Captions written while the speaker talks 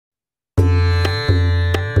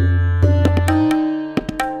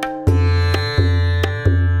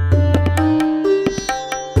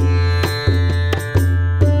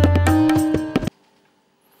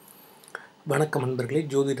வணக்கம் நண்பர்களே,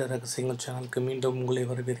 ஜோதிட ரகசியங்கள் சேனலுக்கு மீண்டும் உங்களை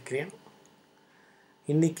வரவேற்கிறேன்.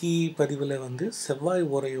 இன்றைக்கி பதிவில் செவ்வாய்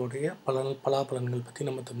ஓரையோடைய பலாபலன்கள் பற்றி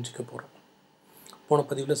நம்ம தெரிஞ்சுக்க போகிறோம். போன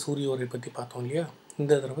பதிவில் சூரிய ஓரை பற்றி பார்த்தோம் இல்லையா?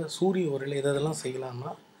 இந்த தடவை சூரிய ஓரையில் எதெல்லாம்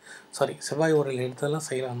செய்யலாம்னா செவ்வாய் ஓரையில் எதெல்லாம்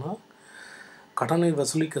செய்யலாம்னா, கடனை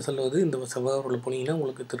வசூலிக்க செல்வது இந்த செவ்வாய் ஓரையில் போனீங்கன்னா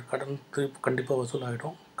உங்களுக்கு கடன் கண்டிப்பாக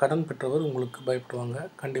வசூலாகிடும். கடன் பெற்றவர் உங்களுக்கு பயப்படுவாங்க,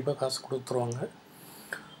 கண்டிப்பாக காசு கொடுத்துருவாங்க.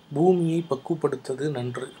 பூமியை பக்குவப்படுத்துவது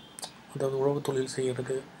நன்று, அதாவது உழவு தொழில்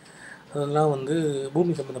செய்கிறது, அதெல்லாம்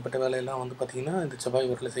பூமி சம்மந்தப்பட்ட வேலையெல்லாம் பார்த்திங்கன்னா இந்த செவ்வாய்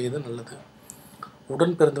ஓரையில் செய்கிறது நல்லது.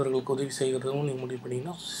 உடன் பிறந்தவர்களுக்கு உதவி செய்கிறதும் நீங்கள் முடிவு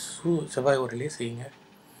பண்ணிங்கன்னா செவ்வாய் ஓரையிலே செய்யுங்க.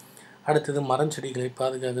 அடுத்தது மரம் செடிகளை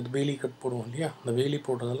பாதுகாக்கிறது, வேலி கட் போடுவோம் இல்லையா? அந்த வேலி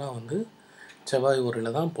போடுறதெல்லாம் செவ்வாய்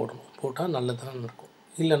ஓரையில் தான் போடணும். போட்டால் நல்லதாக இருக்கும்,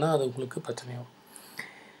 இல்லைன்னா அது உங்களுக்கு பிரச்சனையாகும்.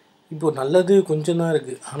 இப்போது நல்லது கொஞ்சம் தான்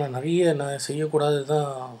இருக்குது, ஆனால் நிறைய செய்யக்கூடாது தான்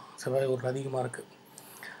செவ்வாய் ஓரையில் அதிகமாக இருக்குது.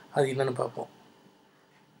 அது என்னென்னு பார்ப்போம்.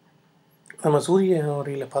 நம்ம சூரிய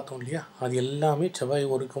ஓரையில் பார்த்தோம் இல்லையா? அது எல்லாமே செவ்வாய்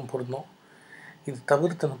ஓரைக்கும் பொருந்தும். இது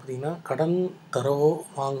தவிர்த்து பார்த்திங்கன்னா, கடன் தரவோ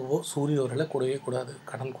வாங்கவோ சூரிய ஓரையில் கூடவே கூடாது.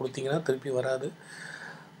 கடன் கொடுத்தீங்கன்னா திருப்பி வராது,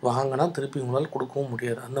 வாங்கினா திருப்பி உங்களால் கொடுக்கவும்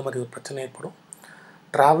முடியாது. அந்த மாதிரி ஒரு பிரச்சனை ஏற்படும்.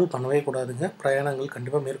 ட்ராவல் பண்ணவே கூடாதுங்க. பிரயாணங்கள்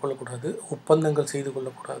கண்டிப்பாக மேற்கொள்ளக்கூடாது. ஒப்பந்தங்கள் செய்து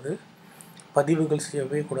கொள்ளக்கூடாது. பதிவுகள்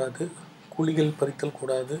செய்யவே கூடாது. குழிகள் பறித்தல்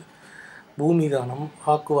கூடாது. பூமி தானம்,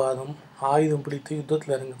 வாக்குவாதம், ஆயுதம் பிடித்து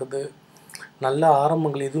யுத்தத்தில் இறங்குறது, நல்ல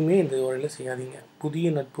ஆரம்பங்கள் எதுவுமே இந்த ஓரையில் செய்யாதீங்க. புதிய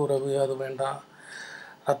நட்புறவு அது வேண்டாம்.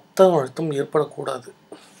 ரத்த அழுத்தம் ஏற்படக்கூடாது.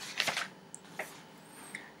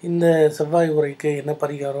 இந்த செவ்வாய் ஓரைக்கு என்ன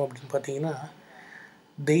பரிகாரம் அப்படின்னு பார்த்தீங்கன்னா,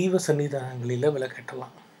 தெய்வ சன்னிதானங்களில்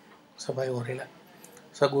விளக்கேற்றலாம். செவ்வாய் ஓரையில்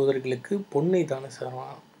சகோதரிகளுக்கு பொன்னை தானம்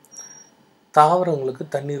செய்யலாம். தாவரங்களுக்கு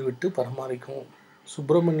தண்ணீர் விட்டு பராமரிக்கும்.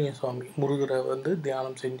 சுப்பிரமணிய சுவாமி முருகரை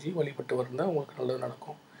தியானம் செஞ்சு வழிபட்டு வந்தால் உங்களுக்கு நல்லது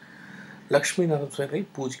நடக்கும். லக்ஷ்மி நரசிம்மரை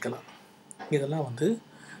பூஜிக்கலாம். இதெல்லாம்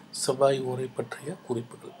செவ்வாய் ஓரை பற்றிய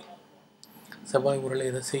குறிப்புகள். செவ்வாய் ஓரையில்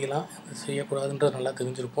எதை செய்யலாம், எதை செய்யக்கூடாதுன்றது நல்லா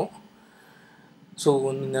தெரிஞ்சிருப்போம். ஸோ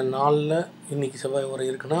இந்த நாளில் இன்றைக்கி செவ்வாய் ஓரை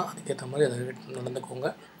இருக்குன்னா அதுக்கேற்ற மாதிரி அதை நடந்துக்கோங்க.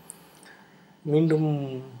 மீண்டும்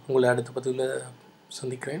உங்களை அடுத்த பதிவில்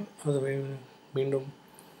சந்திக்கிறேன். அது மீண்டும்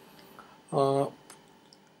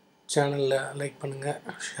சேனலில் லைக் பண்ணுங்கள்,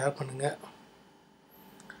 ஷேர் பண்ணுங்கள்,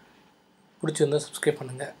 பிடிச்சிருந்தால் சப்ஸ்கிரைப்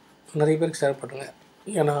பண்ணுங்கள். நிறைய பேருக்கு ஷேர் பண்ணுங்கள்.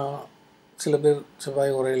 ஏன்னா சில பேர்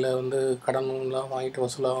செவ்வாய் ஓரையில் கடன்லாம் வாங்கிட்டு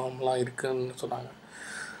வசூலாகலாம் இருக்குதுன்னு சொன்னாங்க.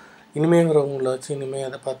 இனிமேல் வரவங்கள வச்சு இனிமேல்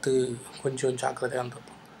அதை பார்த்து கொஞ்சம் ஜாக்கிரதையாக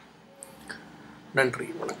இருந்திருப்போம். நன்றி,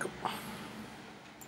 வணக்கம்.